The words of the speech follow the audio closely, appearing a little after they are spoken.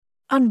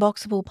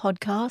Unboxable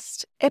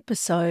Podcast,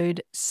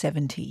 episode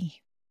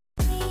 70.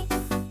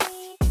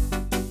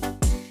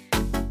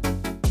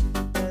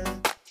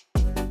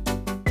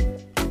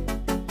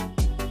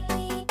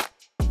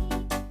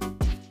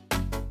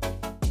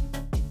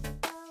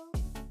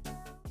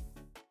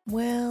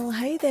 Well,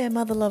 hey there,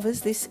 mother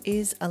lovers. This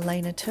is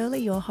Elena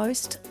Turley, your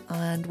host,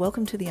 and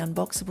welcome to the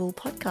Unboxable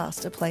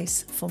Podcast, a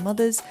place for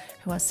mothers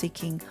who are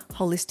seeking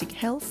holistic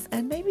health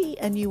and maybe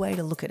a new way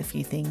to look at a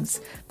few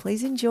things.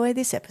 Please enjoy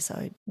this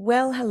episode.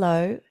 Well,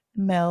 hello,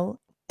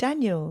 Mel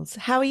Daniels.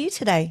 How are you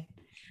today?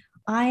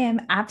 I am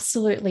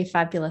absolutely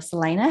fabulous,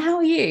 Elena. How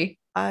are you?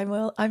 I'm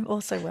well. I'm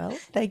also well.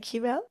 Thank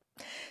you, Mel.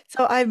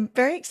 So I'm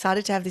very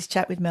excited to have this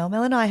chat with Mel.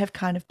 Mel and I have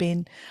kind of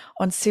been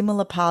on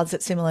similar paths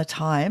at similar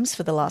times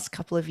for the last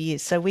couple of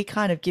years. So we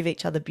kind of give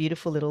each other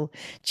beautiful little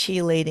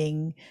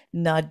cheerleading,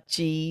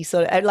 nudgy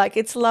sort of like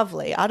it's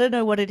lovely. I don't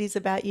know what it is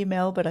about you,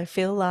 Mel, but I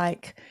feel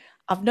like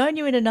I've known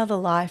you in another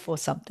life or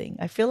something.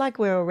 I feel like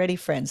we're already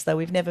friends, though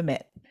we've never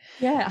met.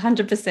 Yeah,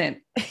 100%.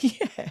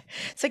 Yeah.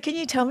 So can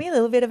you tell me a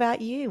little bit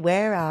about you?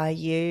 Where are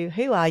you?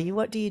 Who are you?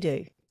 What do you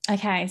do?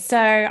 Okay, so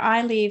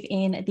I live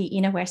in the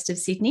inner west of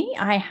Sydney.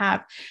 I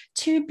have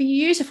two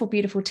beautiful,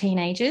 beautiful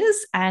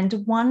teenagers and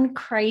one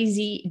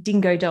crazy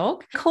dingo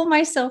dog. I call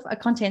myself a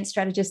content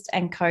strategist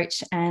and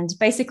coach. And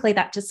basically,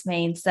 that just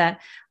means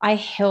that I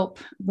help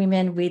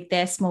women with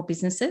their small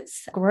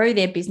businesses grow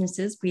their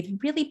businesses with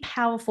really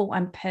powerful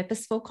and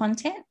purposeful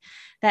content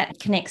that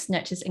connects,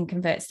 nurtures, and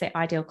converts their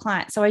ideal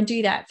client. So I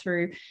do that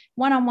through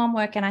one-on-one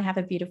work, and I have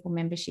a beautiful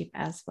membership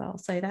as well.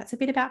 So that's a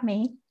bit about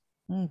me.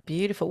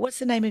 Beautiful. What's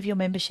the name of your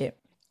membership?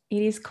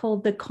 It is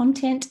called the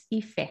Content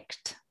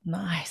Effect.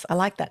 Nice. I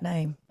like that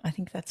name. I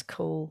think that's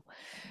cool.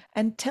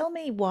 And tell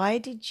me, why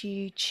did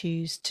you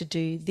choose to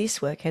do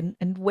this work and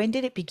when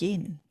did it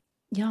begin?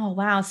 Oh,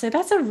 wow. So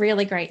that's a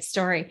really great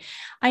story.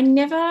 I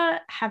never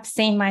have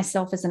seen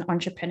myself as an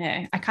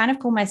entrepreneur. I kind of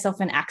call myself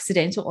an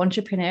accidental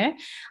entrepreneur.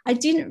 I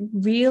didn't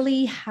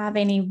really have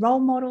any role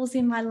models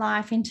in my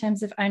life in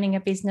terms of owning a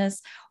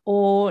business,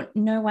 or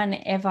no one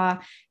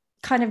ever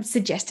kind of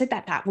suggested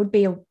that that would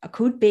be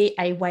could be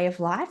a way of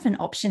life, an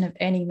option of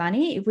earning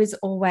money. It was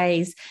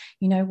always,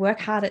 work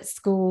hard at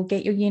school,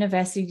 get your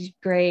university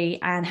degree,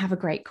 and have a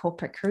great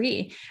corporate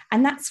career.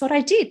 And that's what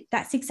I did.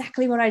 That's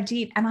exactly what I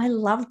did. And I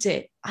loved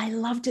it. I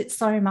loved it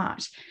so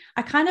much.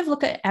 I kind of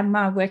look at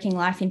my working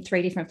life in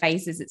three different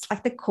phases. It's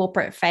like the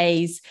corporate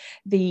phase,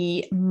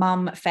 the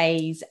mum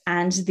phase,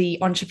 and the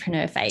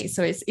entrepreneur phase.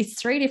 So it's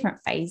three different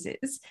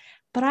phases.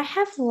 But I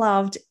have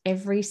loved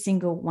every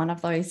single one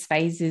of those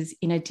phases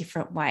in a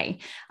different way.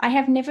 I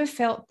have never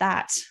felt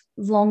that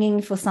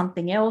longing for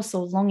something else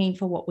or longing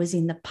for what was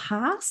in the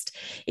past.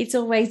 It's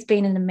always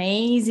been an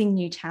amazing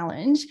new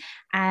challenge,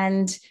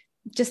 and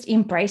just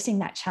embracing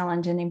that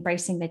challenge and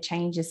embracing the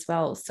change as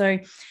well. So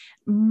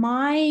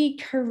my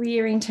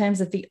career in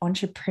terms of the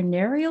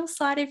entrepreneurial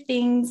side of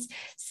things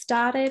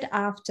started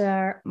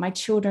after my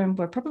children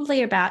were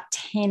probably about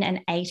 10 and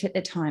 8 at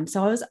the time.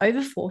 So I was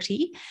over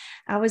 40.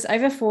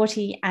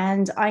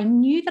 And I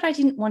knew that I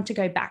didn't want to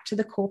go back to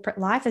the corporate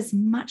life as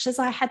much as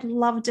I had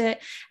loved it,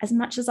 as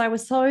much as I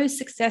was so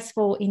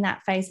successful in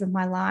that phase of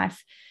my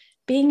life.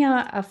 Being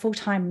a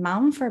full-time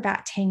mum for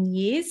about 10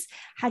 years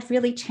had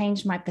really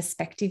changed my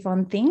perspective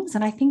on things.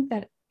 And I think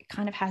that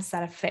kind of has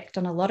that effect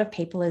on a lot of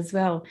people as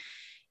well.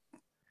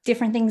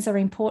 Different things are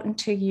important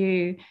to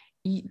you.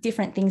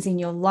 Different things in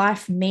your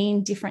life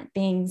mean different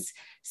things.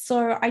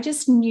 So I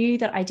just knew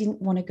that I didn't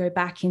want to go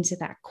back into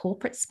that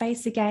corporate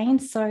space again.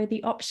 So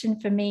the option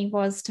for me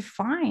was to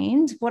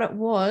find what it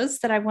was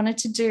that I wanted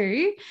to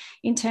do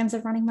in terms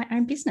of running my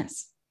own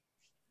business.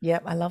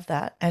 Yep, I love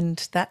that.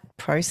 And that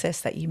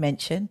process that you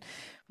mentioned,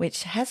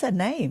 which has a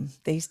name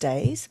these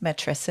days,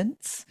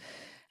 matrescence.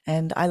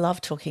 And I love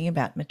talking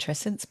about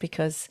matrescence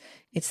because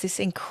it's this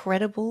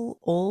incredible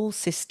full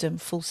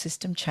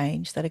system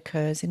change that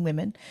occurs in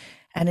women.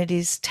 And it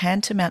is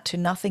tantamount to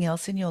nothing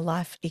else in your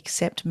life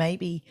except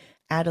maybe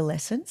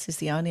adolescence is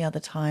the only other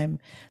time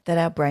that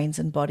our brains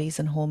and bodies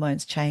and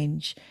hormones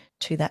change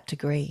to that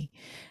degree.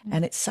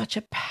 And it's such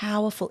a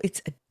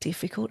it's a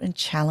difficult and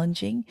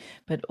challenging,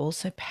 but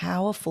also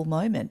powerful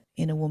moment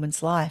in a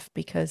woman's life,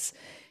 because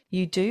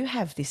you do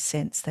have this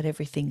sense that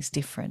everything's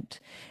different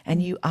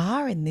and you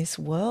are in this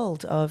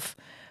world of,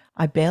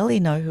 I barely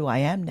know who I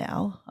am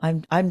now.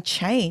 I'm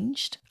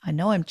changed. I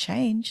know I'm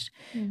changed,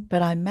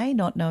 but I may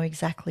not know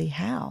exactly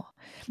how.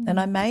 And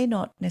I may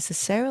not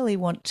necessarily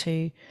want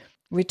to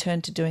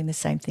return to doing the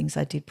same things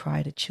I did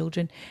prior to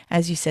children,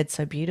 as you said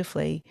so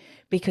beautifully,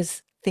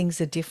 because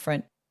things are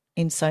different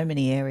in so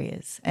many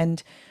areas.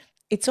 And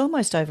it's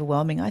almost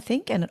overwhelming, I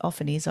think, and it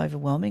often is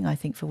overwhelming, I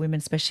think, for women,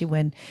 especially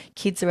when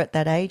kids are at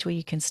that age where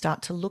you can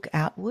start to look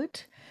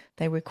outward.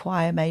 They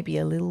require maybe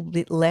a little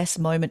bit less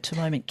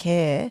moment-to-moment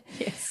care.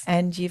 Yes.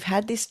 And you've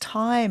had this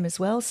time as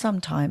well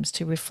sometimes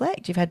to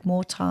reflect. You've had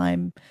more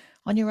time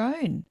on your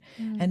own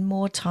and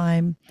more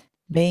time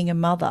being a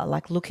mother,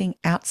 like looking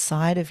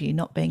outside of you,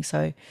 not being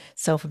so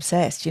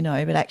self-obsessed,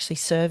 but actually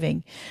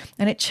serving.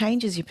 And it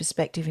changes your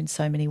perspective in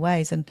so many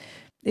ways. And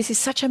This is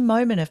such a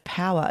moment of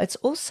power. It's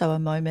also a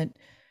moment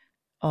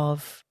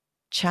of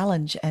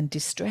challenge and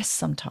distress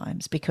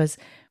sometimes because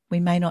we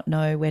may not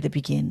know where to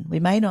begin. We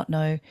may not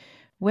know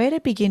where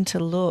to begin to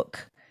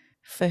look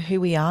for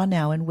who we are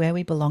now and where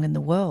we belong in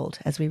the world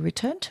as we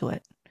return to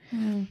it.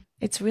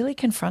 It's really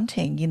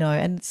confronting,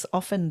 and it's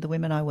often the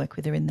women I work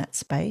with are in that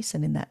space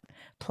and in that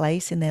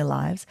place in their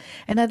lives.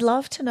 And I'd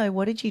love to know,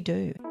 what did you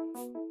do?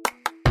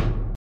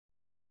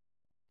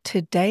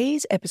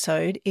 Today's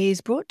episode is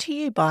brought to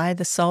you by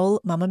the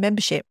Soul Mama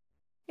membership.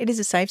 It is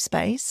a safe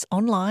space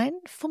online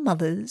for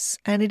mothers,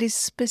 and it is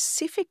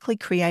specifically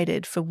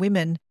created for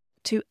women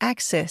to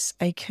access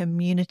a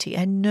community,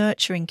 a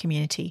nurturing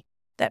community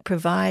that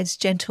provides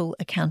gentle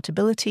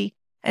accountability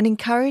and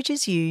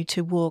encourages you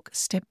to walk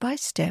step by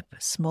step,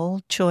 small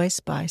choice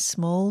by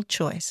small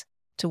choice,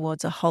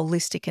 towards a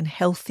holistic and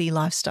healthy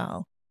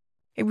lifestyle.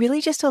 It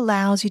really just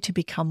allows you to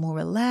become more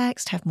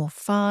relaxed, have more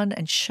fun,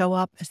 and show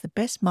up as the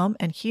best mum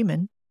and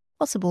human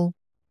possible.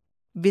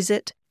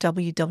 Visit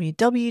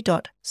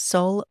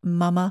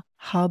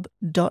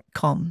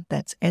www.soulmamahub.com.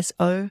 That's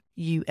SOULMAMAHUB.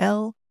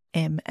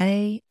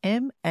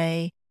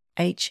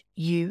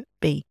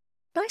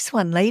 Nice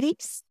one,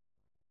 ladies.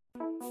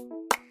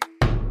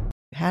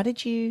 How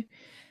did you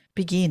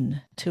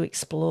begin to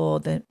explore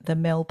the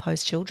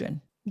Melrose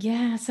children?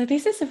 Yeah, so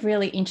this is a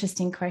really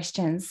interesting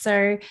question.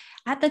 So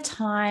at the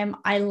time,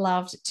 I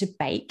loved to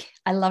bake.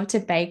 I loved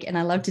to bake and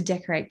I loved to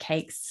decorate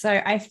cakes.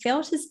 So I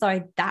felt as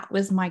though that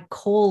was my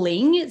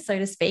calling, so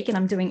to speak, and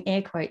I'm doing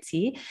air quotes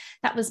here.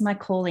 That was my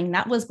calling.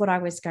 That was what I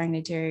was going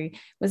to do,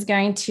 was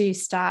going to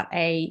start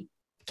a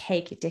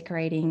cake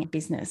decorating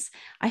business.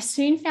 I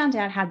soon found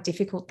out how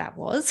difficult that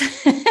was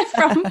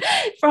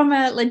from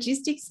a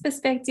logistics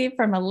perspective,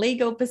 from a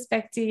legal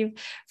perspective,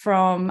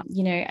 from,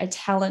 a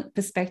talent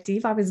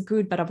perspective. I was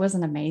good, but I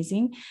wasn't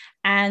amazing.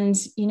 And,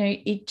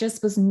 it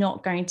just was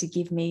not going to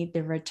give me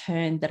the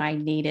return that I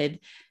needed,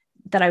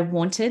 that I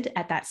wanted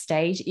at that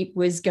stage. It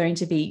was going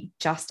to be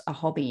just a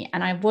hobby.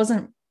 And I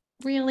wasn't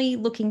really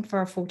looking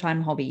for a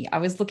full-time hobby. I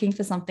was looking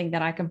for something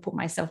that I can put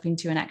myself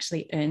into and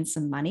actually earn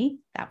some money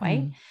that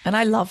way. And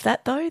I love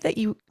that, though, that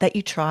you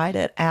tried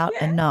it out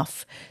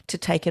enough to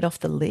take it off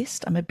the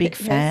list. I'm a big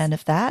fan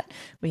of that.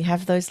 We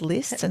have those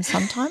lists, and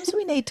sometimes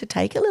we need to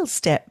take a little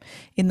step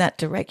in that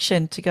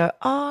direction to go,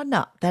 oh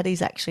no, that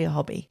is actually a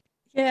hobby.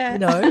 Yeah.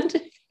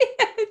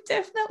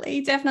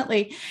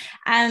 Definitely.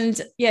 And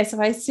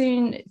so I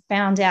soon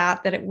found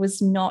out that it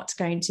was not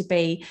going to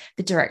be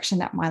the direction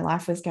that my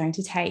life was going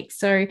to take.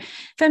 So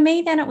for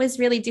me, then it was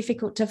really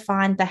difficult to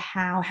find the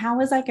how. How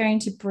was I going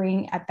to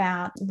bring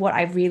about what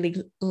I really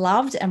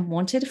loved and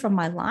wanted from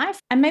my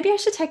life? And maybe I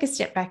should take a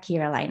step back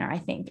here, Elena, I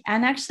think,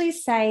 and actually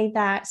say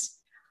that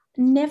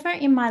never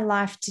in my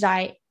life did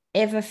I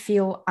ever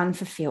feel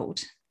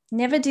unfulfilled.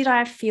 Never did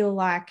I feel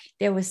like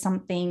there was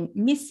something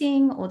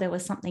missing or there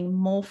was something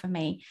more for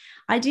me.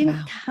 I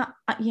didn't,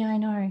 I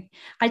know.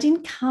 I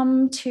didn't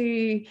come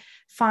to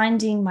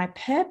finding my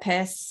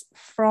purpose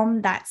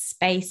from that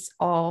space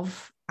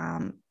of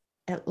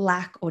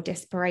lack or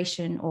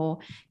desperation or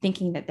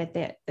thinking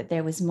that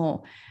there was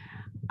more.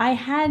 I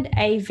had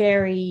a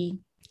very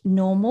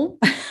normal,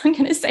 I'm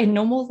going to say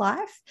normal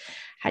life.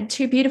 Had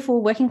two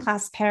beautiful working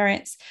class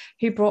parents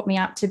who brought me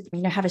up to,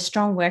 have a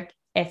strong work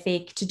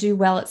ethic, to do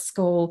well at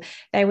school.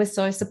 They were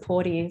so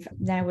supportive.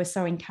 They were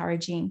so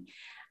encouraging.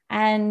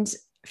 And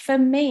for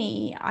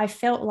me, I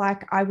felt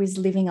like I was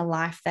living a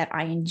life that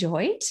I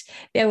enjoyed.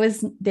 There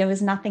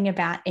was nothing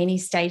about any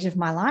stage of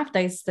my life,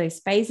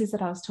 those phases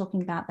that I was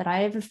talking about, that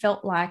I ever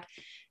felt like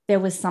there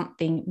was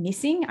something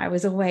missing. I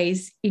was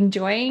always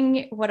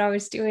enjoying what I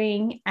was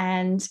doing,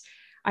 and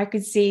I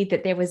could see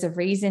that there was a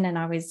reason, and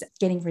I was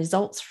getting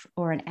results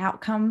or an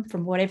outcome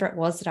from whatever it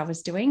was that I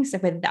was doing. So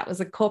whether that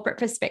was a corporate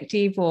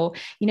perspective or,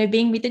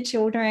 being with the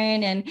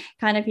children and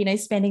kind of,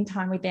 spending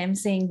time with them,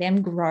 seeing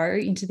them grow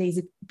into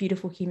these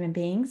beautiful human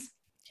beings.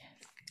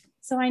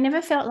 So I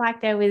never felt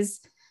like there was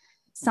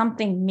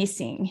something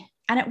missing.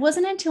 And it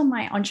wasn't until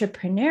my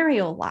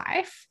entrepreneurial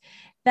life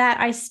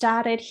that I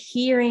started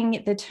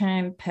hearing the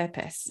term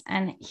purpose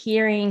and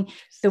hearing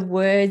the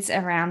words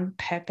around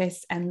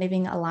purpose and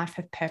living a life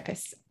of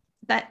purpose.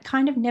 That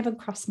kind of never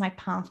crossed my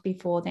path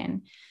before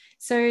then.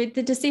 So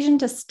the decision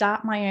to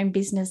start my own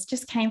business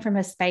just came from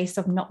a space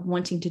of not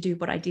wanting to do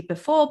what I did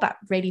before, but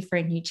ready for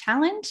a new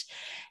challenge.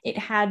 It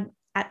had,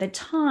 at the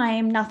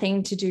time,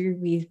 nothing to do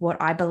with what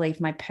I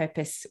believed my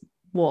purpose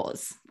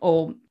was,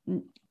 or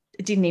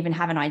didn't even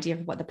have an idea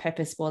of what the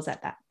purpose was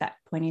at that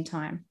point in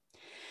time.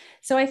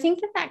 So I think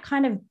that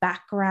kind of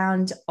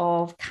background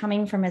of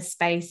coming from a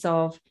space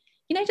of,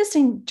 just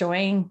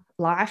enjoying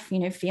life,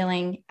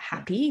 feeling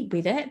happy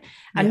with it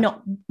and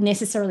not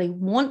necessarily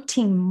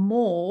wanting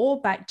more,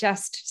 but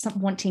just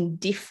wanting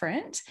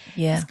different,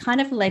 has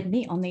kind of led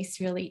me on this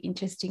really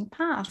interesting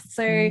path.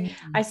 So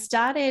I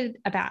started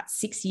about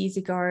 6 years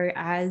ago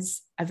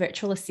as a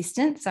virtual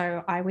assistant.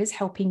 So I was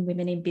helping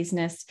women in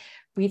business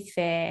with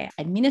their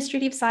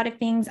administrative side of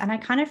things. And I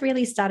kind of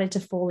really started to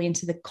fall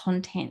into the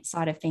content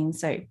side of things.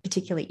 So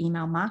particularly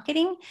email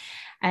marketing,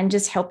 and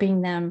just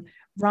helping them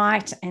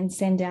write and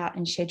send out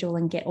and schedule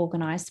and get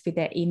organized with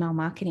their email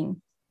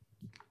marketing.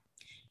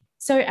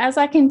 So as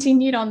I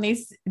continued on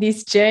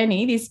this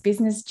journey, this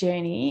business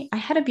journey, I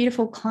had a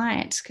beautiful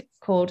client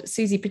called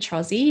Susie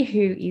Petrozzi,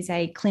 who is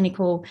a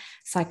clinical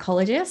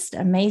psychologist,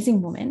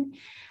 amazing woman.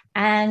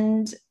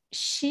 And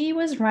she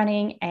was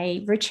running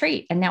a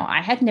retreat. And now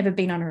I had never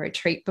been on a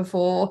retreat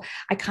before.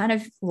 I kind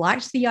of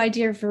liked the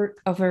idea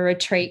of a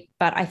retreat,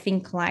 but I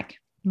think like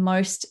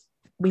most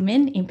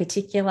women in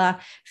particular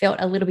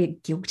felt a little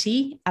bit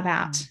guilty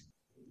about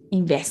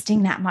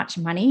investing that much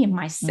money in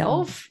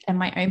myself and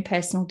my own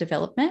personal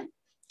development.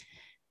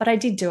 But I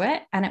did do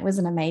it, and it was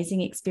an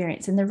amazing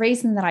experience. And the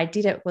reason that I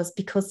did it was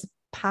because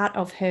part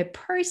of her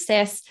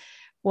process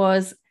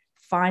was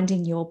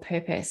finding your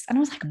purpose. And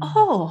I was like,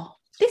 oh,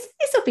 this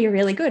will be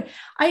really good.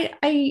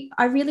 I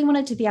really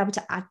wanted to be able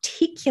to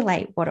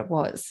articulate what it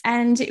was.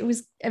 And it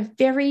was a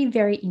very,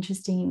 very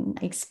interesting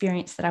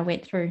experience that I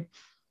went through.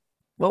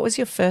 What was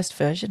your first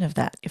version of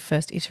that, your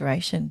first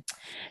iteration?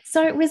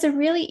 So it was a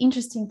really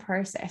interesting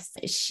process.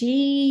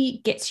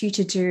 She gets you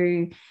to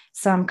do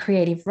some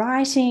creative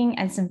writing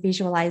and some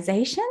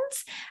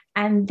visualizations,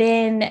 and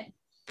then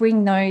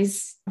bring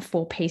those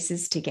 4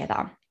 pieces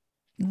together.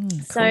 Cool.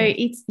 So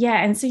it's,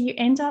 and so you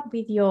end up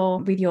with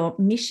your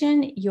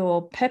mission,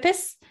 your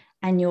purpose,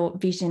 and your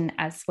vision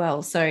as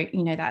well. So,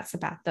 that's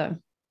about the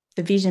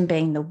vision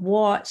being the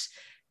what,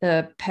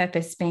 the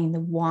purpose being the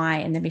why,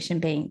 and the mission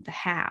being the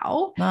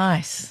how.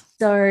 Nice.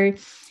 So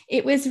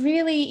it was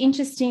really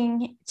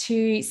interesting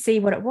to see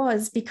what it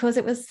was, because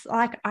it was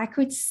like I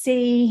could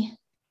see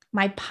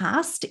my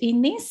past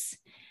in this,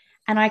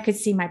 and I could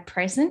see my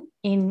present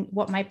in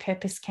what my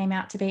purpose came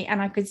out to be,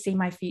 and I could see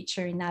my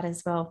future in that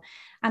as well.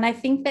 And I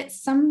think that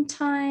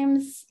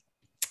sometimes,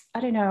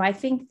 I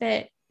think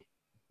that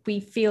we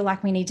feel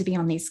like we need to be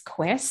on this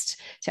quest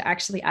to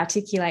actually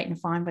articulate and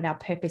find what our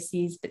purpose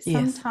is. But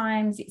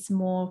sometimes it's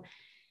more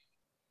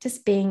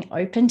just being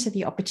open to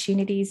the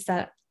opportunities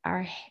that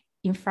are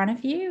in front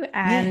of you,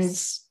 and,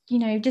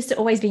 just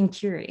always being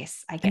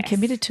curious, I guess. And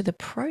committed to the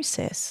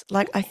process.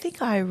 Like, I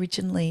think I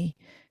originally,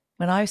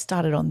 when I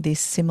started on this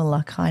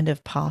similar kind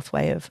of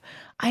pathway of,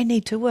 I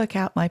need to work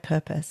out my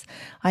purpose,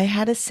 I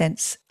had a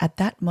sense at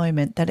that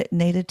moment that it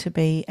needed to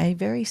be a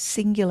very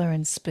singular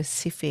and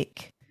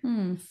specific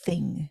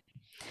thing.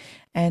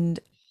 And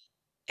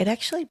it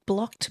actually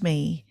blocked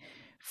me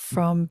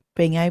from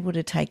being able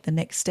to take the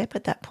next step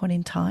at that point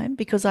in time,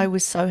 because I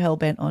was so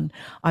hell-bent on,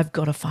 I've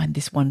got to find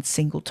this one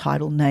single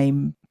title,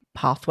 name,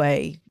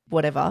 pathway,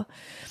 whatever,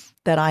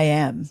 that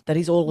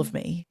is all of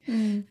me.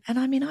 And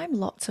I mean, I'm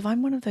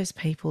one of those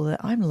people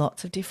that I'm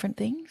lots of different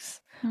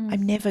things.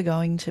 I'm never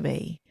going to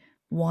be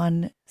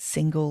one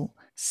single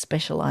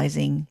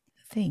specializing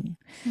thing.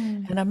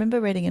 And I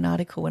remember reading an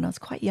article when I was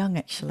quite young,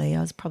 actually.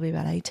 I was probably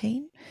about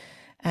 18.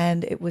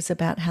 And it was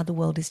about how the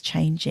world is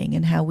changing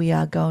and how we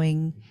are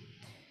going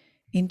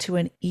into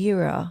an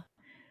era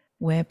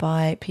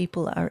whereby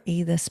people are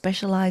either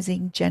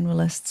specializing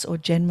generalists or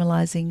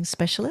generalizing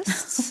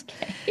specialists.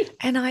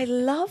 And I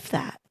love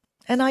that.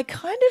 And I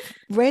kind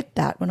of read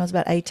that when I was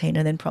about 18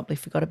 and then promptly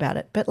forgot about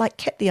it, but like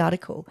kept the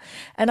article.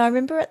 And I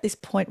remember at this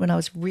point when I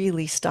was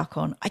really stuck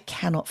on, I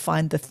cannot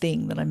find the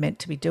thing that I'm meant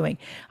to be doing,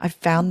 I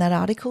found that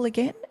article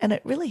again, and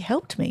it really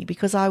helped me,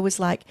 because I was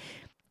like,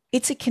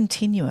 it's a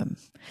continuum.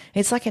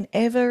 It's like an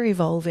ever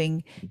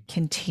evolving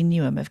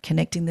continuum of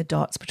connecting the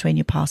dots between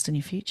your past and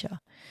your future.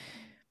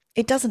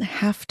 It doesn't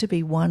have to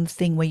be one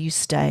thing where you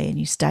stay and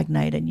you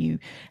stagnate and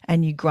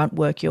you grunt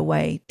work your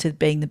way to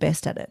being the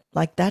best at it.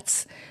 Like,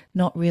 that's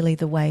not really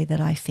the way that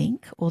I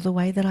think or the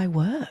way that I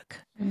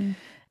work. And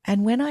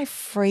when I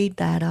freed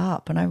that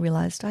up and I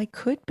realized I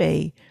could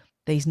be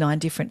these 9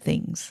 different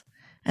things,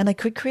 and I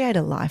could create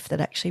a life that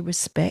actually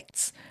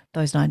respects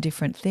those 9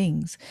 different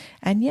things.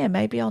 And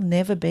maybe I'll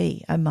never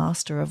be a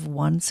master of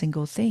one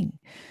single thing,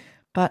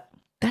 but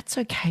that's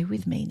okay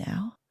with me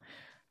now.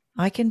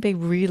 I can be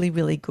really,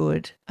 really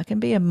good. I can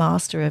be a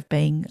master of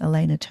being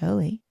Elena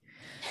Turley.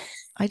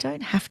 I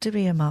don't have to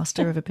be a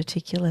master of a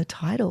particular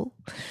title.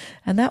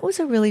 And that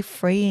was a really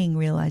freeing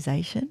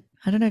realization.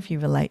 I don't know if you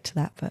relate to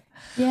that, but.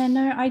 Yeah,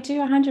 no, I do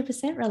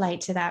 100%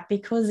 relate to that,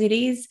 because it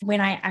is when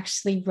I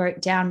actually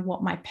wrote down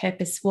what my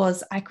purpose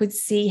was, I could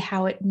see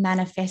how it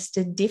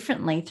manifested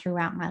differently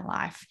throughout my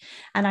life.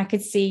 And I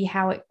could see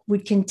how it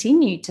would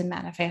continue to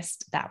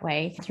manifest that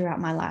way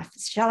throughout my life.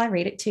 Shall I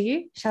read it to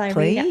you? Shall I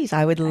read it? Please,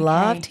 I would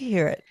love to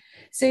hear it.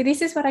 So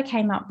this is what I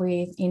came up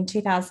with in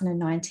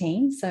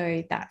 2019.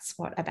 So that's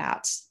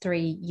about 3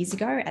 years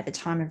ago at the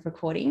time of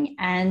recording.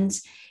 And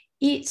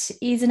it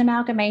is an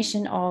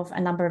amalgamation of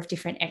a number of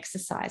different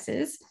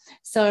exercises.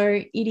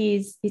 So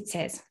it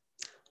says,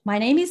 my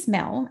name is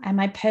Mel, and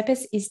my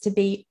purpose is to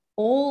be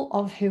all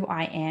of who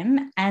I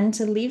am and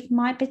to live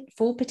my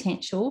full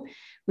potential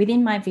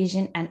within my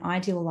vision and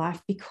ideal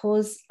life,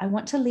 because I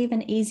want to live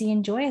an easy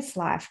and joyous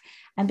life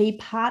and be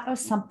part of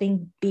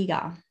something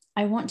bigger.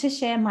 I want to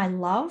share my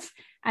love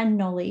and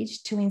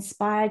knowledge to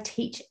inspire,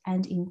 teach,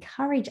 and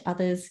encourage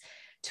others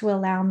to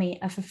allow me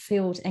a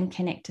fulfilled and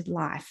connected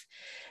life.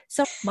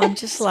 So I'm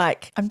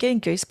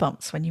getting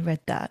goosebumps when you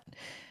read that.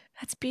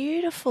 That's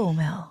beautiful,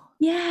 Mel.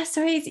 yeah,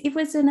 so it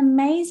was an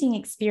amazing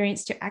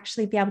experience to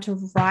actually be able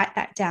to write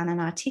that down and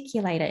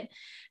articulate it,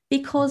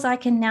 because I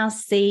can now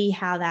see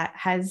how that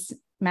has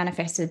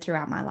manifested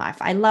throughout my life.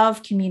 I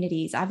love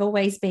communities. I've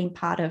always been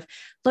part of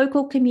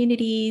local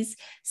communities,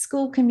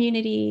 school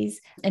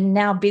communities, and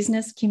now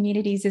business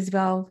communities as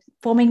well,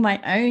 forming my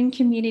own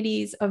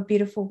communities of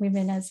beautiful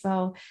women as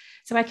well.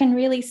 So I can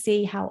really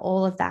see how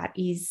all of that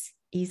is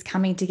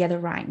coming together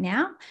right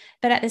now.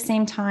 But at the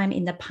same time,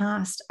 in the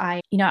past,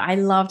 I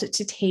loved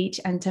to teach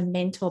and to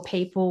mentor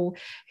people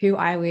who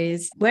I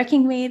was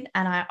working with.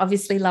 And I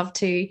obviously love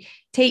to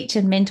teach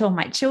and mentor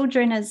my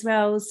children as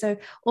well. So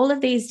all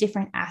of these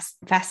different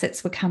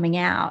facets were coming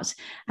out.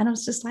 And I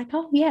was just like,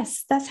 oh,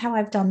 yes, that's how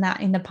I've done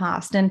that in the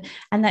past. And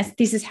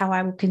this is how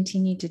I will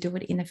continue to do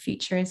it in the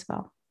future as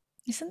well.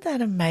 Isn't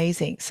that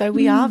amazing? So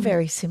we are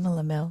very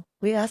similar, Mel.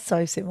 We are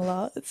so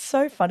similar. It's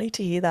so funny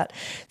to hear that.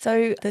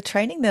 So the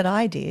training that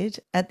I did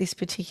at this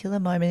particular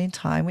moment in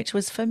time, which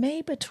was for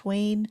me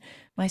between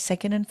my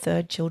second and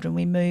third children,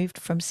 we moved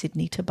from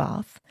Sydney to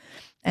Bath,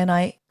 and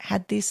I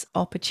had this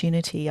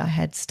opportunity. I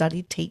had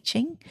studied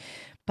teaching,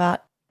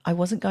 but I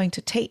wasn't going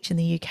to teach in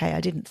the UK.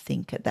 I didn't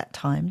think at that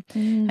time.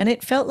 And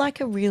it felt like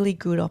a really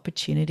good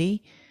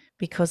opportunity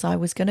because I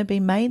was going to be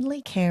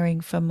mainly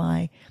caring for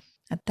my,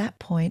 at that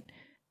point,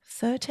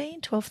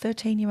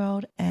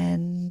 13-year-old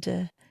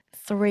and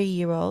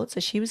 3-year-old. So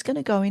she was going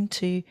to go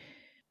into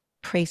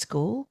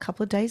preschool a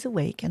couple of days a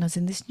week, and I was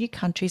in this new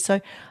country. So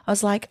I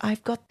was like,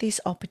 I've got this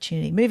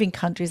opportunity. Moving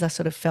countries, I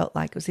sort of felt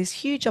like it was this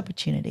huge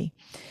opportunity,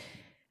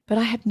 but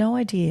I had no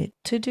idea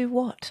to do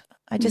what.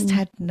 I just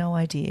had no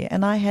idea.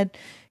 And I had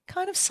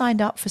kind of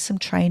signed up for some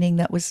training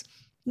that was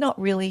not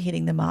really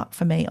hitting the mark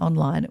for me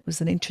online. It was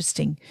an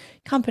interesting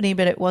company,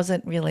 but it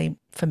wasn't really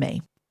for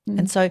me.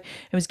 And so it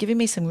was giving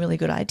me some really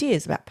good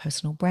ideas about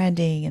personal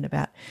branding and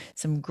about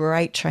some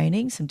great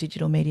training, some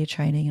digital media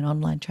training and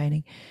online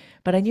training.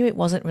 But I knew it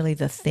wasn't really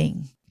the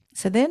thing.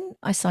 So then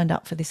I signed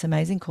up for this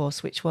amazing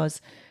course, which was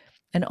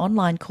an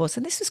online course.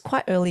 And this was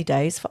quite early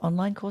days for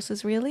online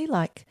courses, really.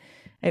 Like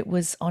it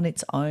was on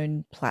its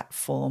own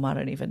platform. I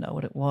don't even know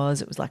what it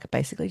was. It was like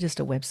basically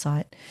just a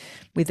website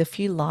with a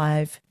few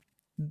live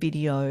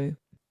video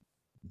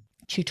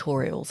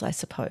tutorials, I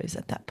suppose,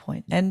 at that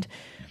point. And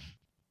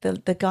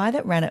the guy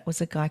that ran it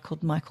was a guy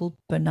called Michael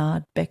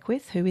Bernard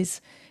Beckwith,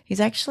 he's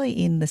actually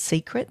in The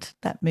Secret,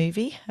 that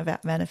movie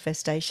about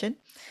manifestation.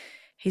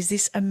 He's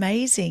this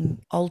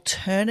amazing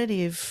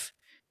alternative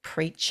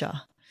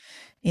preacher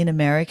in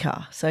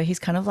America. So he's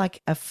kind of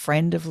like a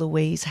friend of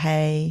Louise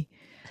Hay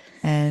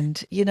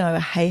and, a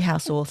Hay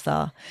House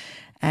author,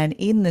 and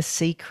in The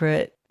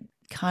Secret,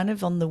 kind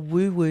of on the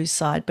woo-woo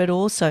side, but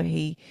also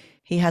he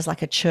has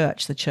like a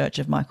church, the Church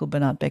of Michael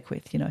Bernard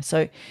Beckwith,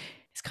 so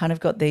he's kind of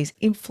got these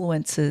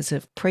influences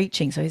of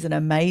preaching. So he's an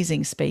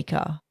amazing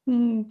speaker.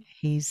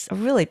 He's a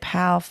really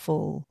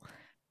powerful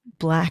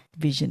Black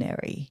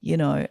visionary,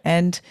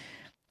 and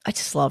I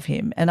just love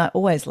him. And I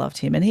always loved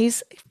him. And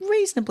he's a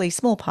reasonably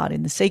small part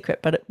in The Secret.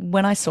 But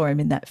when I saw him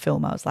in that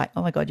film, I was like,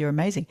 oh my God, you're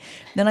amazing.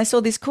 Then I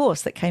saw this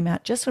course that came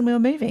out just when we were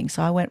moving.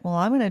 So I went, well,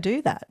 I'm going to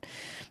do that.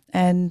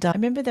 And I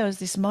remember there was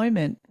this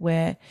moment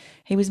where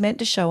he was meant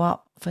to show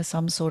up for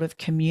some sort of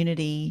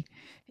community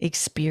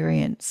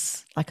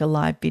experience, like a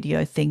live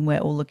video thing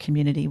where all the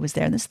community was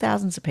there. And there's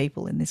thousands of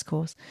people in this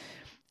course.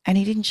 And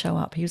he didn't show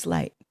up. He was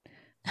late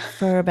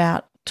for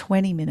about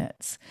 20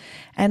 minutes.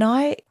 And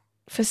I,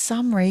 for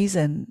some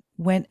reason,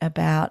 went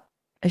about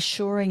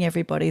assuring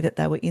everybody that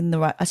they were in the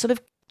right. I sort of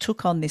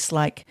took on this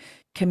like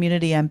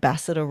community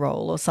ambassador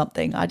role or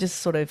something. I just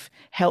sort of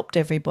helped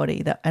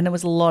everybody and there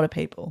was a lot of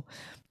people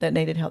that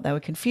needed help. They were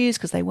confused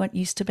because they weren't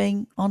used to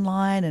being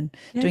online and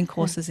doing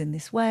courses in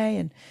this way.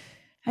 And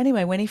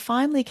anyway, when he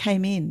finally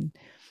came in,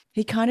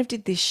 he kind of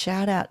did this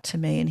shout out to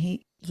me and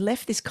he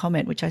left this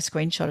comment, which I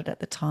screenshotted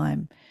at the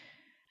time.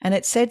 And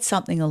it said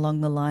something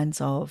along the lines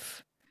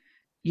of,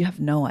 you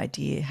have no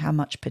idea how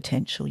much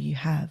potential you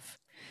have.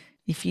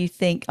 If you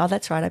think, oh,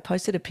 that's right, I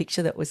posted a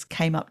picture that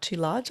came up too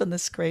large on the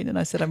screen and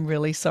I said, I'm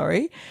really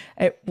sorry.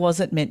 It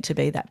wasn't meant to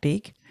be that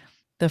big,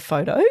 the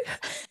photo.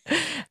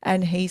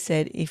 And he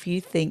said, if you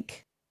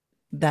think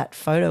that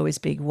photo is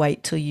big,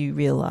 wait till you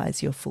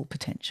realize your full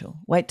potential.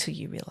 Wait till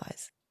you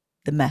realize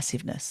the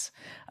massiveness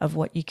of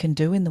what you can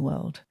do in the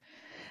world.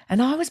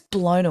 And I was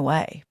blown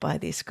away by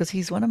this because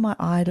he's one of my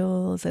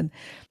idols.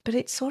 But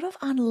it sort of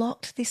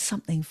unlocked this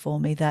something for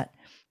me that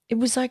it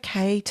was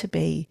okay to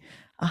be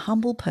a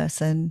humble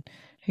person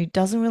who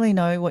doesn't really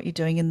know what you're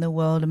doing in the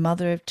world, a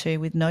mother of two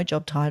with no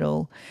job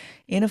title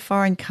in a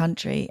foreign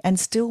country, and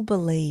still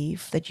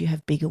believe that you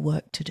have bigger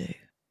work to do.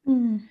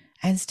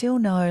 And still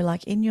know,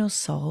 like in your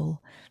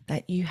soul,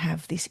 that you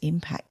have this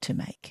impact to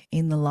make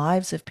in the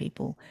lives of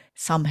people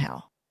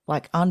somehow,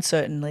 like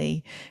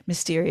uncertainly,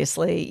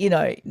 mysteriously,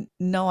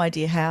 no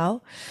idea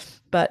how,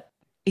 but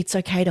it's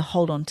okay to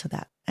hold on to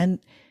that. And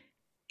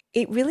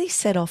it really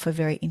set off a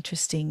very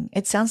interesting,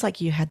 it sounds like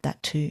you had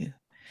that too.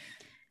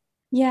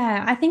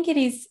 Yeah, I think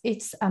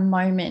it's a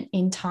moment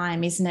in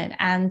time, isn't it?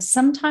 And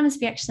sometimes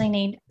we actually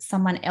need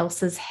someone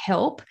else's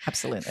help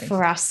Absolutely.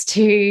 for us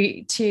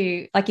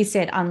to like you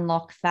said,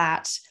 unlock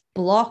that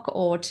block,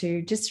 or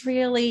to just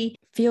really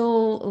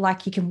feel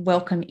like you can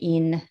welcome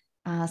in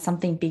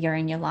something bigger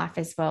in your life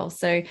as well.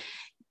 So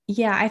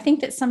yeah, I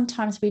think that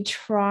sometimes we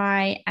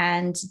try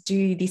and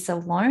do this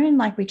alone,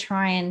 like we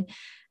try and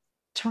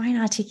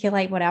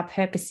articulate what our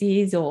purpose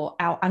is, or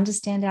our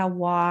understand our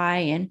why.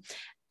 And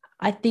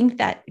I think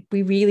that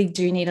we really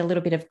do need a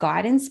little bit of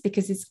guidance,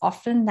 because it's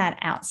often that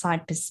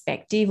outside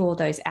perspective or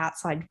those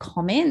outside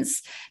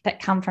comments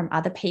that come from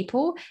other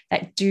people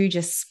that do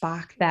just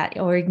spark that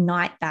or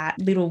ignite that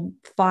little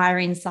fire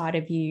inside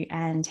of you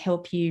and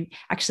help you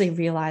actually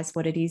realize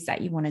what it is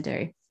that you want to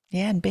do.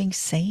 Yeah, and being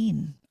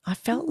seen. I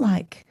felt Mm.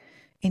 like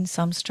in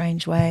some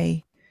strange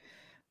way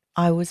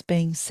I was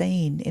being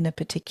seen in a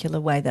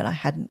particular way that I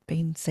hadn't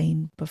been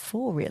seen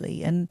before,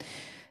 really. And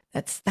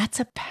that's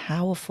a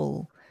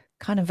powerful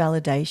kind of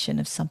validation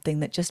of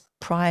something that just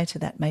prior to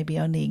that maybe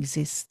only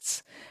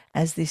exists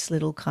as this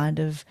little kind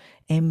of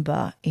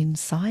ember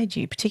inside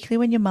you, particularly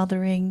when you're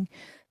mothering,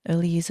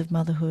 early years of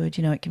motherhood.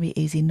 It can be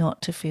easy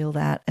not to feel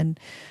that. And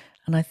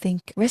I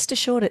think rest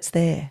assured it's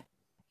there.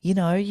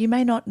 You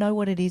may not know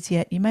what it is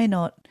yet, you may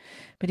not,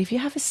 but if you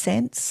have a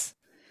sense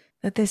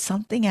that there's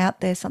something out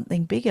there,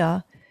 something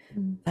bigger,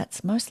 Mm.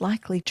 that's most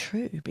likely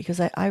true, because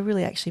I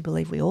really actually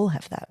believe we all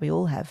have that. We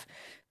all have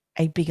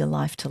a bigger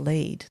life to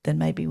lead than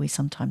maybe we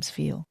sometimes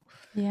feel.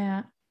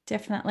 Yeah,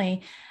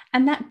 definitely.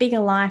 And that bigger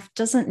life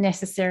doesn't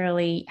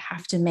necessarily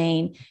have to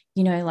mean,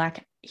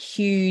 like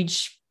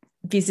huge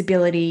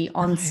visibility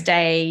on No,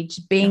 stage,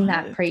 being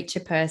that no. preacher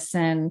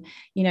person.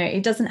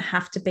 It doesn't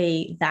have to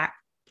be that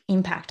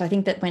impact. I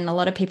think that when a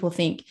lot of people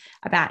think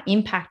about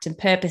impact and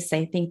purpose,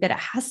 they think that it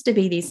has to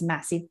be this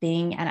massive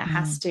thing, and it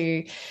has Mm,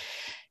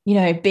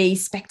 to be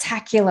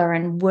spectacular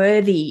and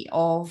worthy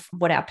of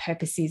what our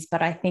purpose is.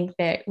 But I think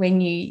that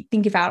when you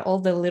think about all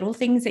the little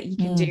things that you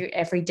can mm. do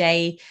every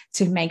day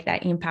to make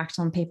that impact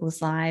on people's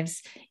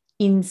lives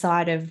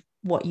inside of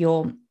what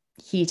you're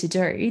here to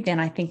do, then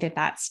I think that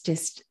that's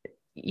just,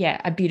 yeah,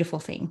 a beautiful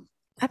thing.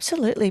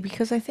 Absolutely,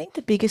 because I think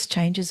the biggest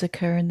changes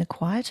occur in the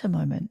quieter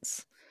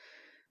moments.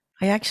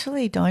 I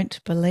actually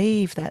don't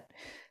believe that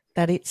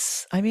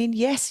it's, I mean,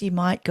 yes, you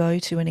might go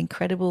to an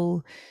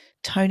incredible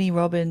Tony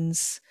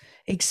Robbins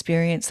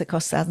experience that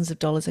costs thousands of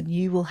dollars and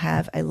you will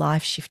have a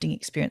life shifting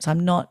experience.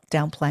 I'm not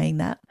downplaying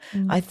that.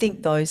 I Mm.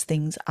 think those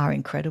things are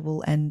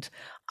incredible and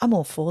I'm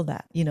all for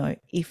that.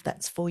 If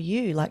that's for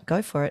you, like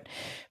go for it.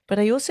 But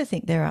I also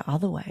think there are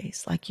other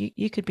ways. Like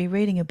you could be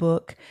reading a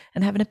book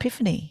and have an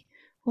epiphany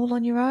all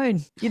on your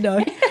own.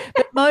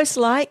 But most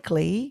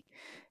likely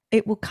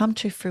it will come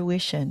to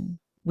fruition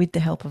with the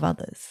help of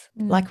others.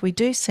 Mm. Like we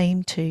do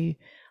seem to,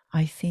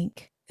 I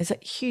think, there's a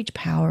huge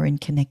power in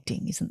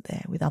connecting, isn't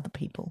there, with other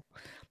people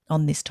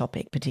on this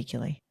topic,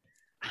 particularly.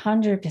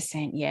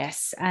 100%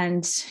 yes.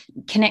 And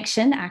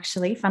connection,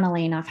 actually,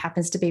 funnily enough,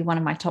 happens to be one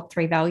of my top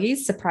three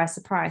values. Surprise,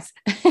 surprise.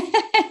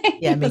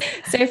 Yeah, me.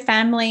 So,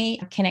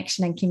 family,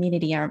 connection, and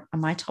community are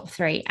my top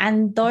three.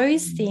 And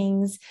those Mm.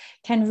 things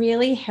can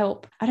really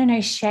help, I don't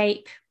know,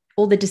 shape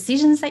all the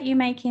decisions that you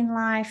make in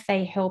life.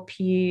 They help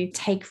you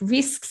take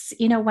risks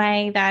in a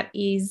way that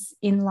is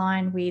in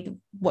line with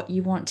what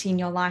you want in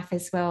your life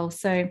as well.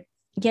 So,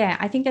 yeah,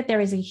 I think that there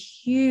is a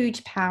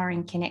huge power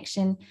in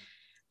connection.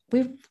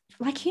 We've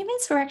like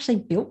humans were actually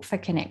built for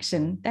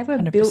connection. They were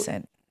built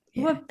 100%.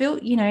 were Yeah.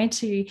 built,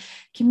 to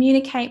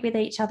communicate with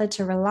each other,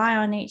 to rely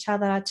on each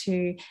other,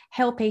 to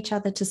help each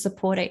other, to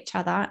support each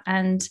other.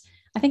 And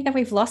I think that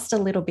we've lost a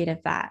little bit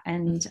of that.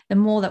 And the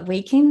more that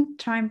we can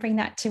try and bring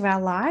that to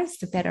our lives,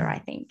 the better, I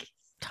think.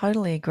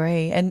 Totally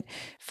agree. And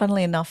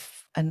funnily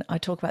enough, and I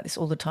talk about this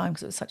all the time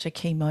because it was such a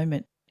key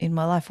moment in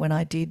my life when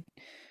I did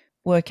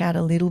work out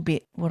a little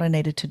bit what I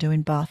needed to do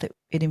in Bath.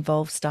 It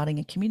involved starting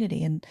a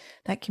community, and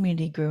that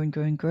community grew and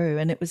grew and grew.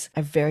 And it was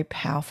a very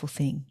powerful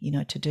thing,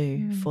 to do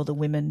Mm. for the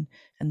women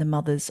and the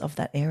mothers of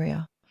that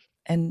area.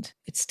 And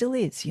it still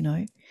is.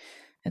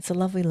 It's a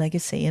lovely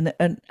legacy. And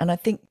I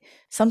think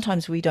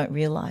sometimes we don't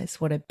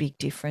realize what a big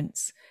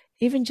difference,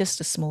 even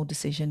just a small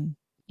decision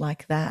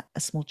like that,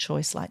 a small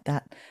choice like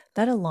that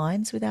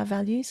aligns with our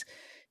values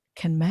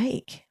can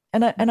make.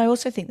 And I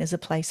also think there's a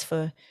place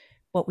for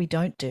what we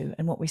don't do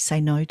and what we say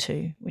no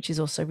to, which is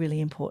also really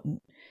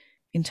important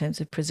in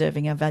terms of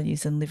preserving our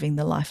values and living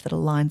the life that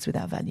aligns with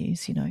our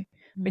values. We've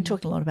been Mm.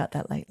 talking a lot about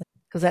that lately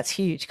because that's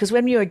huge. Because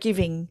when you're a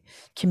giving,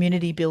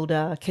 community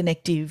builder,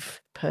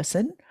 connective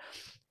person,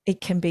 it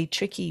can be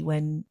tricky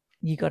when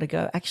you got to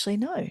go, actually,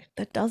 no,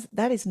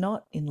 that is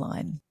not in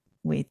line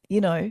with,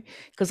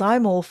 because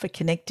I'm all for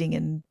connecting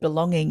and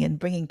belonging and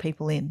bringing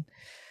people in.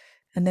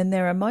 And then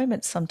there are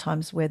moments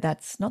sometimes where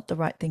that's not the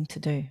right thing to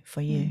do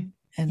for you. Mm.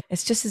 And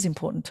it's just as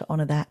important to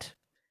honor that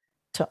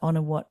to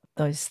honor what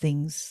those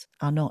things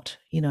are not,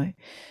 you know.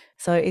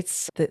 So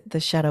it's the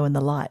shadow and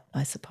the light,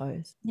 I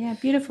suppose. Yeah,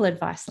 beautiful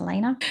advice,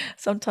 Elena.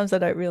 Sometimes I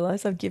don't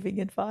realize I'm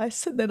giving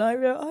advice, and then I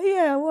realize, oh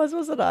yeah, I was,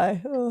 wasn't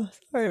I? Oh,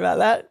 sorry about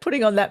that.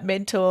 Putting on that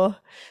mentor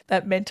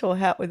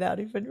hat without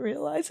even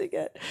realizing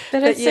it.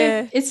 But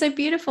it's so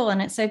beautiful,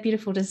 and it's so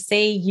beautiful to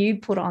see you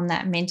put on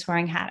that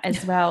mentoring hat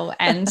as well,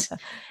 and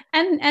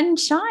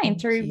shine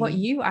through what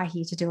you are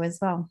here to do as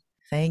well.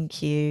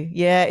 Thank you.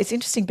 Yeah, it's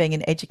interesting being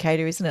an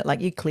educator, isn't it?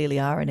 Like, you clearly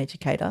are an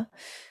educator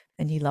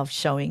and you love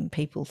showing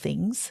people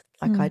things.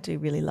 Like, I do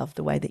really love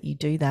the way that you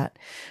do that.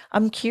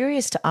 I'm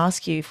curious to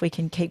ask you if we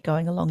can keep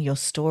going along your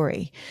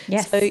story.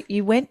 Yes. So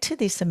you went to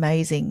this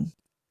amazing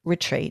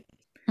retreat,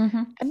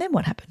 and then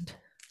what happened?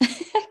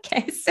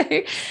 Okay, so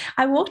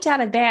I walked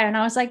out of there and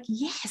I was like,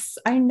 yes,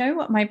 I know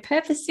what my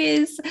purpose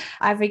is.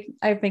 I've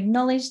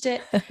acknowledged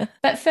it.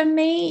 But for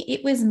me,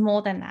 it was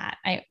more than that.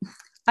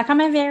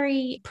 I'm a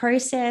very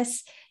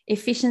process,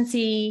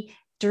 efficiency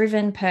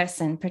driven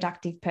person,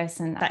 productive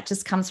person. That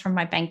just comes from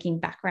my banking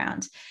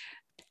background.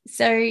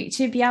 So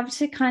to be able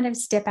to kind of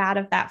step out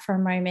of that for a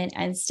moment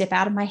and step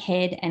out of my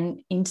head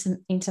and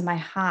into my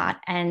heart,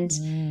 and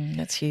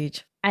that's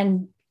huge.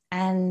 And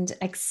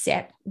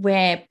accept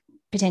where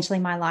potentially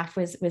my life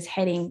was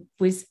heading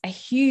was a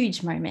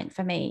huge moment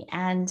for me,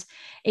 and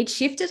it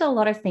shifted a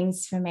lot of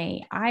things for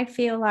me. I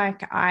feel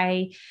like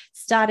I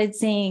started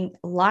seeing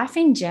life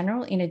in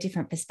general in a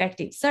different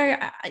perspective. So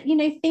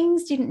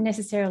things didn't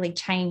necessarily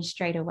change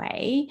straight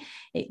away.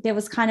 There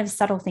was kind of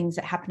subtle things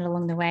that happened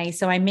along the way.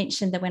 So I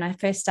mentioned that when I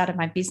first started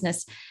my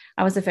business,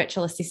 I was a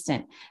virtual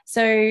assistant.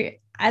 So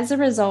as a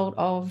result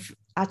of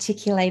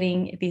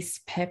articulating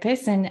this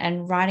purpose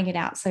and writing it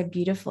out so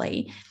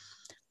beautifully,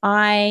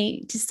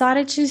 I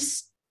decided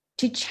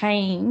to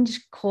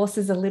change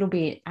courses a little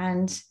bit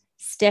and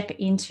step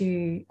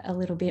into a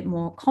little bit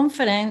more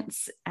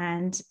confidence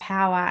and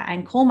power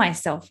and call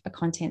myself a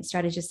content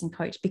strategist and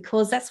coach,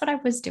 because that's what I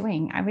was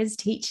doing. I was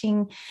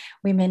teaching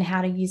women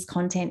how to use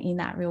content in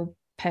that real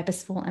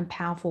purposeful and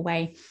powerful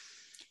way.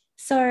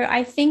 So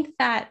I think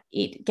that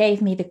it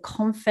gave me the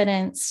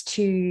confidence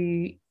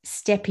to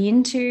step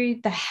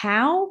into the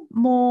how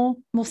more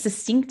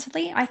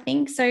succinctly, I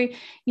think. So,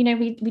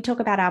 we talk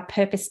about our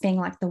purpose being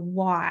like the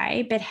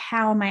why, but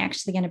how am I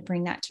actually going to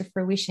bring that to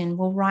fruition?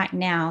 Well, right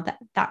now,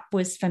 that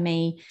was for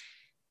me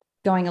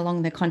going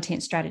along the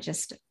content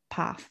strategist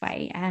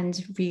pathway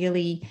and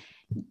really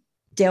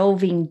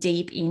delving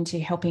deep into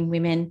helping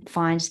women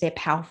find their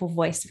powerful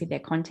voice with their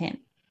content.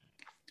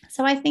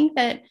 So I think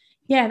that,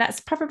 yeah,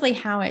 that's probably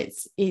how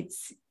it's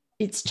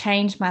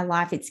changed my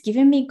life. It's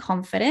given me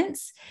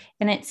confidence,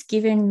 and it's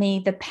given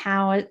me the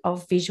power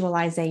of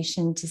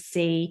visualization to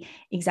see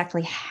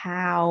exactly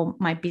how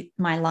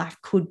my life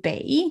could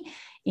be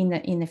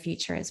in the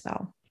future as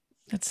well.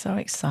 That's so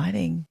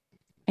exciting.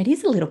 It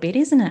is a little bit,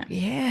 isn't it?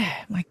 Yeah,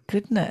 my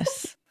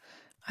goodness.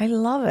 I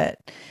love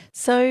it.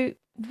 So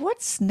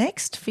what's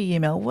next for you,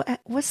 Mel?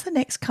 What's the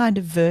next kind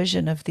of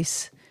version of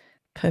this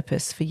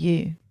purpose for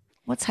you?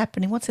 What's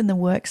happening? What's in the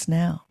works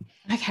now?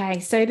 Okay,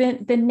 so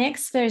the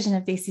next version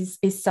of this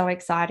is so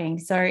exciting.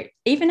 So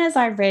even as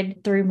I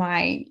read through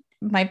my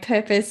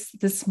purpose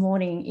this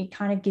morning, it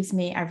kind of gives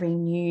me a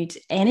renewed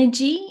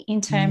energy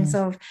in terms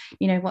of,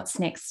 what's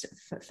next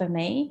for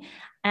me.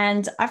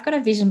 And I've got a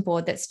vision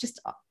board that's just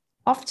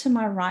off to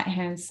my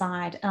right-hand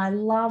side. And I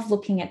love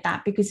looking at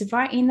that because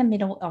right in the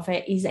middle of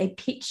it is a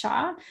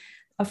picture,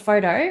 a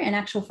photo, an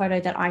actual photo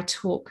that I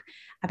took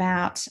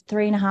about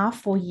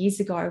 3.5-4 years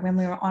ago when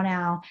we were on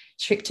our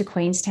trip to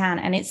Queenstown.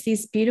 And it's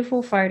this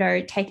beautiful photo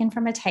taken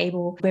from a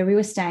table where we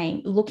were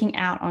staying, looking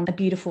out on a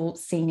beautiful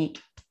scenic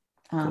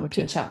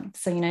picture.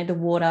 So, the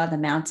water, the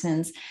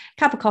mountains,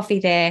 cup of coffee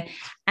there.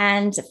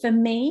 And for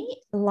me,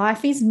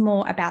 life is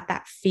more about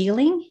that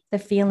feeling, the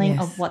feeling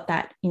of what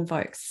that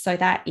invokes. So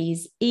that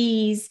is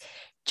ease,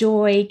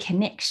 joy,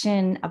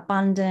 connection,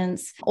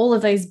 abundance, all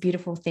of those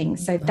beautiful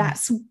things. So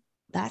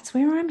that's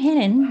where I'm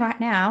heading right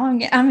now.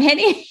 I'm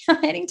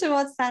heading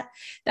towards that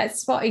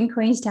spot in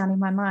Queenstown in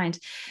my mind.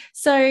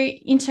 So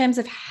in terms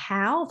of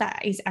how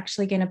that is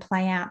actually going to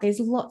play out, there's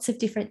lots of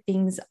different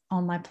things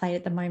on my plate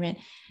at the moment.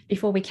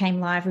 Before we came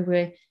live, we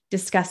were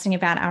discussing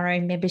about our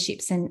own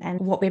memberships and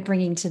what we're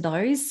bringing to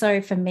those.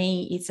 So for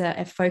me, it's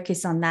a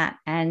focus on that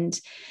and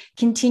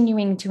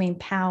continuing to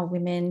empower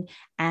women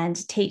and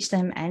teach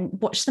them and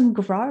watch them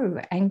grow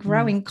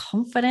in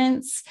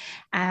confidence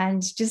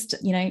and just,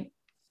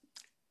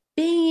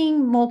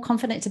 being more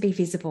confident to be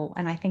visible.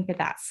 And I think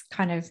that's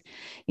kind of,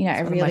 a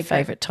really one of my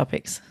favorite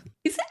topics.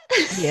 Is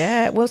it?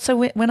 Yeah. Well, so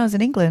when I was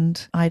in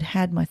England, I'd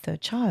had my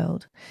third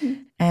child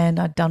and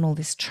I'd done all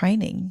this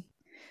training.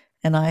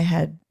 And I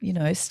had,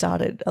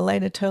 started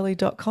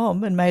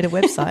elenaturley.com and made a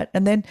website.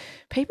 And then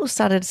people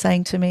started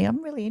saying to me,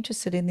 I'm really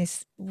interested in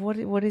this.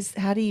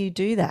 How do you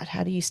do that?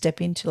 How do you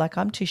step into,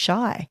 I'm too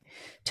shy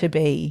to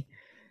be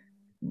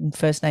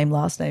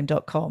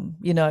firstname.lastname.com,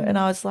 and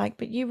I was like,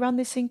 but you run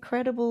this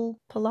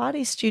incredible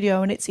Pilates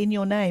studio and it's in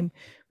your name.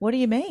 What do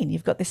you mean?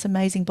 You've got this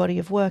amazing body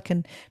of work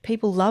and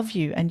people love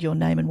you and your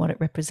name and what it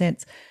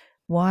represents.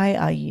 Why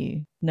are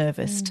you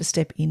nervous to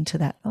step into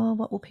that? Oh,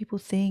 what will people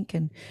think?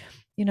 And,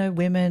 you know,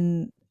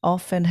 women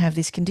often have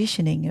this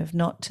conditioning of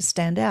not to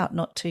stand out,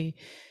 not to,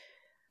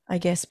 I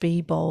guess,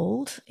 be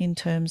bold in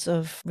terms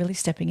of really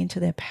stepping into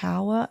their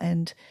power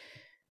and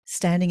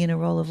standing in a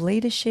role of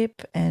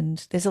leadership.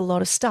 And there's a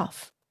lot of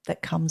stuff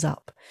that comes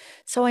up.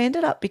 So I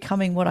ended up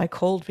becoming what I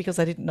called, because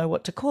I didn't know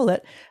what to call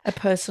it, a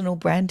personal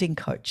branding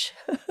coach.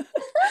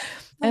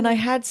 And I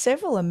had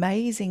several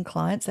amazing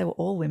clients. They were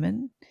all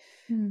women.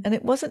 And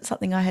it wasn't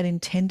something I had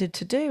intended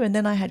to do. And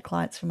then I had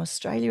clients from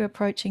Australia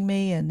approaching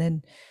me, and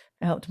then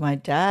I helped my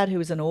dad, who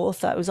was an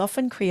author. It was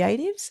often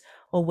creatives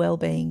or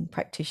wellbeing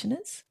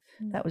practitioners.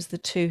 That was the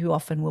two who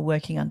often were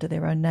working under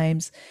their own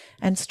names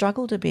and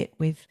struggled a bit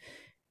with,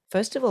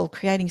 first of all,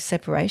 creating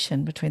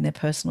separation between their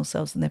personal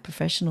selves and their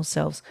professional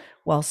selves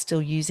while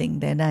still using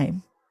their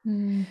name.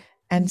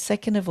 And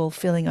second of all,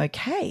 feeling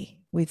okay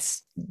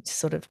with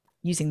sort of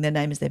using their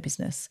name as their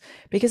business,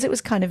 because it was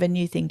kind of a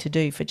new thing to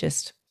do for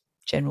just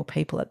general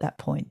people at that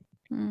point.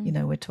 You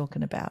know, we're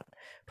talking about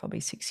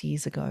probably 6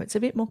 years ago. It's a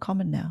bit more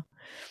common now.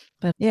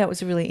 But yeah, it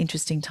was a really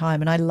interesting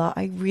time. And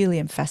I really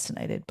am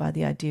fascinated by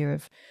the idea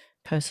of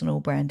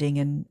personal branding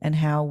and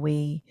how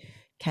we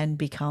can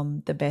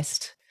become the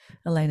best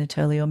Elena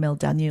Turley or Mel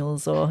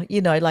Daniels, or, you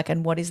know, like,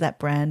 and what is that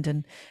brand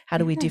and how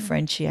do we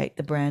differentiate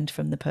the brand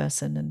from the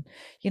person? And,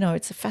 you know,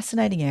 it's a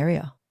fascinating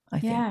area, I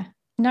think. Yeah.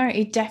 No,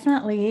 it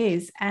definitely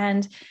is.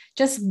 And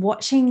just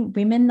watching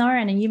women, though,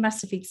 and you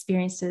must have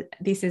experienced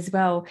this as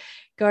well,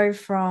 go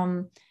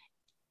from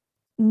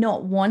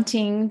not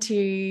wanting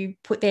to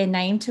put their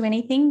name to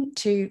anything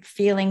to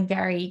feeling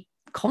very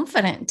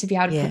confident to be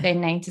able to put their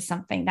name to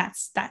something.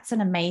 That's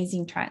an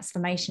amazing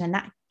transformation, and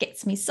that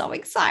gets me so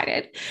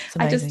excited.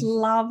 I just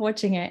love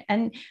watching it.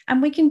 And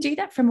we can do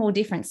that from all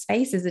different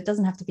spaces. It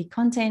doesn't have to be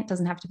content,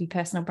 doesn't have to be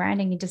personal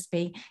branding, it just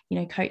be, you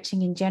know,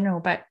 coaching in general.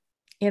 But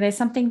yeah, there's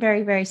something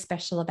very, very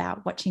special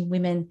about watching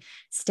women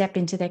step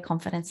into their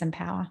confidence and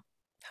power.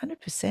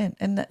 100%.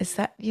 And is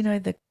that, you know,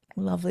 the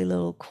lovely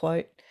little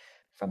quote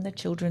from the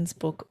children's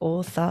book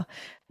Author,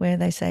 where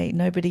they say,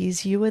 nobody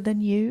is youer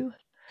than you.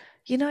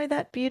 You know,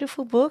 that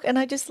beautiful book. And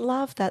I just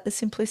love that, the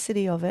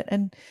simplicity of it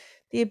and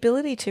the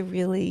ability to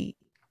really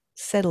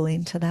settle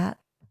into that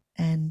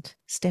and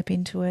step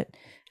into it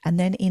and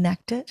then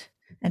enact it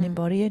and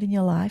embody it in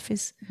your life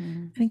is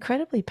an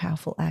incredibly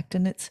powerful act.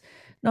 And it's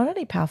not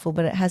only powerful,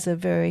 but it has a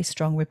very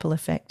strong ripple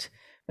effect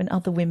when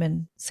other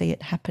women see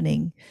it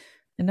happening.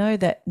 I know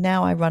that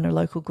now I run a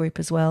local group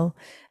as well.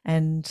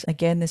 And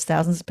again, there's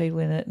thousands of people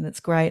in it, and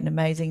it's great and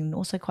amazing and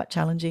also quite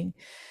challenging.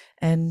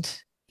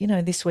 And, you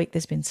know, this week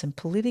there's been some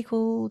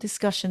political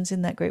discussions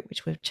in that group,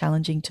 which were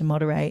challenging to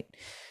moderate.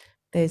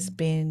 There's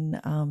been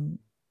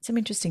some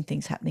interesting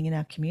things happening in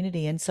our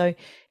community. And so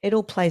it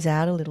all plays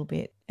out a little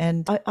bit.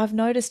 And I've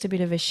noticed a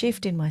bit of a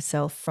shift in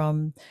myself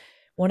from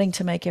wanting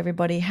to make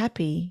everybody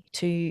happy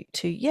to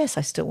yes,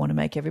 I still want to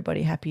make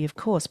everybody happy, of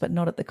course, but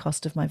not at the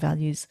cost of my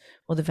values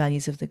or the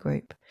values of the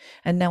group.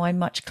 And now I'm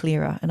much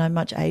clearer, and I'm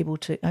much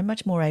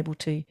more able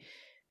to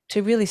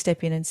really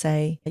step in and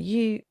say,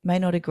 you may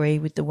not agree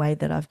with the way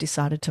that I've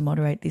decided to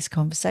moderate this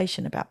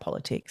conversation about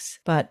politics,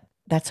 but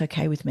that's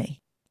okay with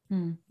me.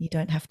 You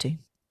don't have to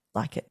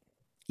like it.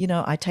 You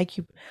know,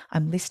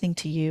 I'm listening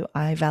to you,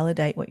 I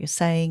validate what you're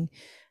saying,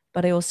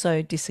 but I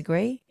also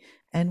disagree,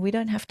 and we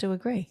don't have to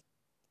agree.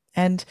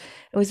 And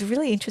it was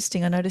really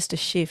interesting. I noticed a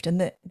shift, and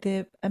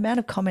the amount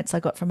of comments I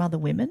got from other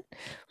women,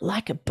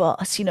 like a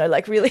boss, you know,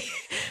 like really,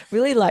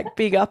 really like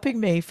big upping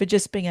me for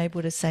just being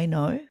able to say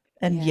no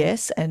and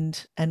yes,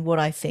 and what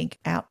I think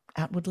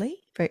outwardly,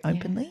 very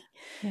openly.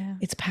 Yeah.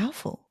 It's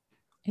powerful.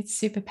 It's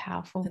super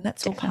powerful. And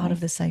that's all part of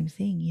the same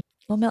thing.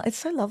 Well, Mel, it's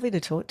so lovely to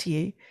talk to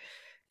you.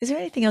 Is there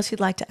anything else you'd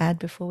like to add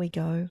before we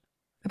go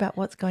about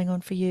what's going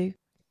on for you?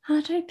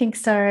 I don't think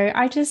so.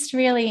 I just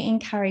really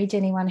encourage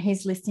anyone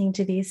who's listening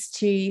to this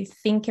to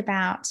think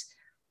about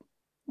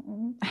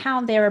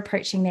how they're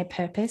approaching their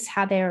purpose,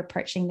 how they're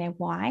approaching their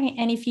why.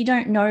 And if you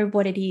don't know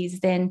what it is,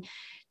 then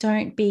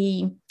don't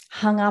be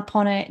hung up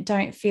on it.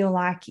 Don't feel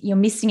like you're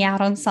missing out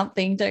on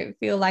something. Don't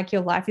feel like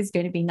your life is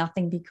going to be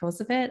nothing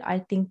because of it. I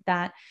think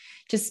that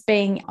just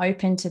being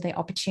open to the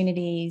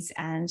opportunities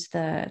and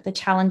the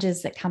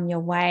challenges that come your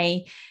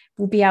way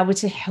will be able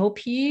to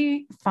help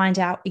you find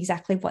out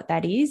exactly what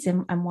that is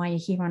and why you're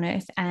here on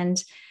earth.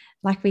 And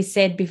like we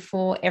said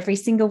before, every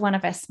single one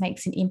of us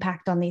makes an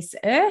impact on this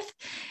earth.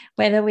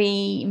 Whether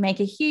we make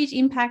a huge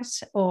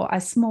impact or a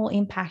small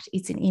impact,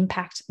 it's an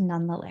impact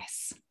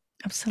nonetheless.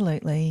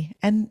 Absolutely.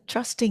 And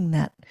trusting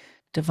that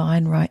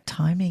divine right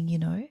timing, you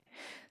know,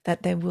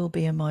 that there will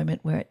be a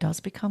moment where it does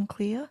become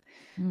clear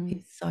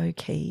is so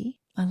key.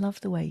 I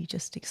love the way you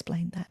just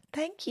explained that.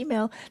 Thank you,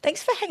 Mel.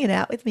 Thanks for hanging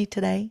out with me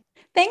today.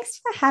 Thanks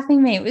for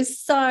having me. It was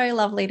so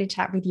lovely to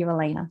chat with you,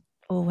 Elena.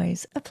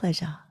 Always a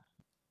pleasure.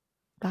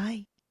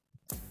 Bye.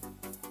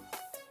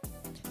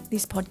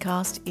 This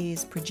podcast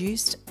is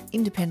produced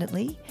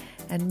independently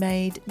and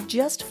made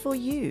just for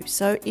you.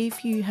 So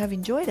if you have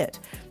enjoyed it,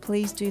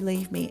 please do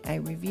leave me a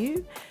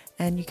review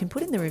And you can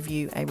put in the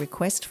review a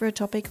request for a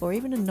topic or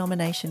even a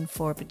nomination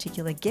for a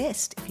particular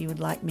guest if you would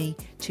like me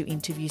to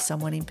interview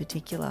someone in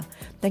particular.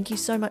 Thank you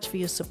so much for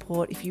your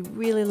support. If you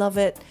really love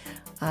it,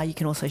 you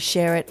can also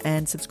share it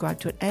and subscribe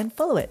to it and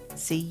follow it.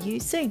 See you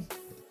soon.